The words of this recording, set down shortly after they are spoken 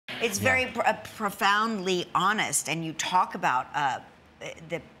It's very profoundly honest, and you talk about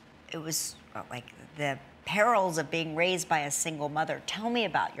the perils of being raised by a single mother. Tell me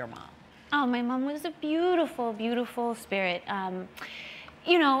about your mom. Oh, my mom was a beautiful, beautiful spirit.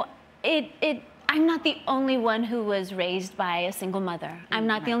 You know, I'm not the only one who was raised by a single mother. I'm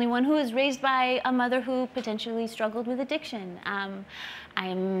not the only one who was raised by a mother who potentially struggled with addiction.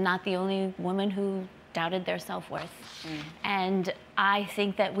 I'm not the only woman who doubted their self-worth. And I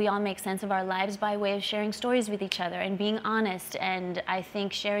think that we all make sense of our lives by way of sharing stories with each other and being honest. And I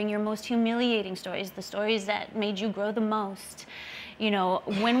think sharing your most humiliating stories, the stories that made you grow the most. You know,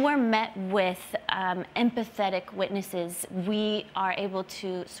 when we're met with empathetic witnesses, we are able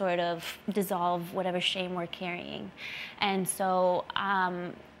to sort of dissolve whatever shame we're carrying. And so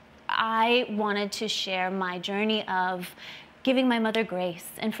I wanted to share my journey of giving my mother grace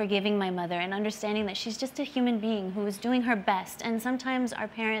and forgiving my mother and understanding that she's just a human being who is doing her best. And sometimes our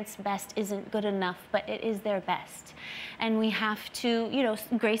parents' best isn't good enough, but it is their best. And we have to, you know,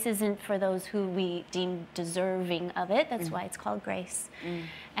 grace isn't for those who we deem deserving of it. That's why it's called grace.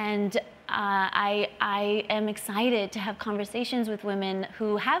 And I am excited to have conversations with women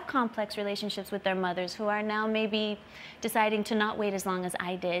who have complex relationships with their mothers, who are now maybe deciding to not wait as long as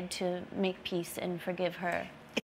I did to make peace and forgive her.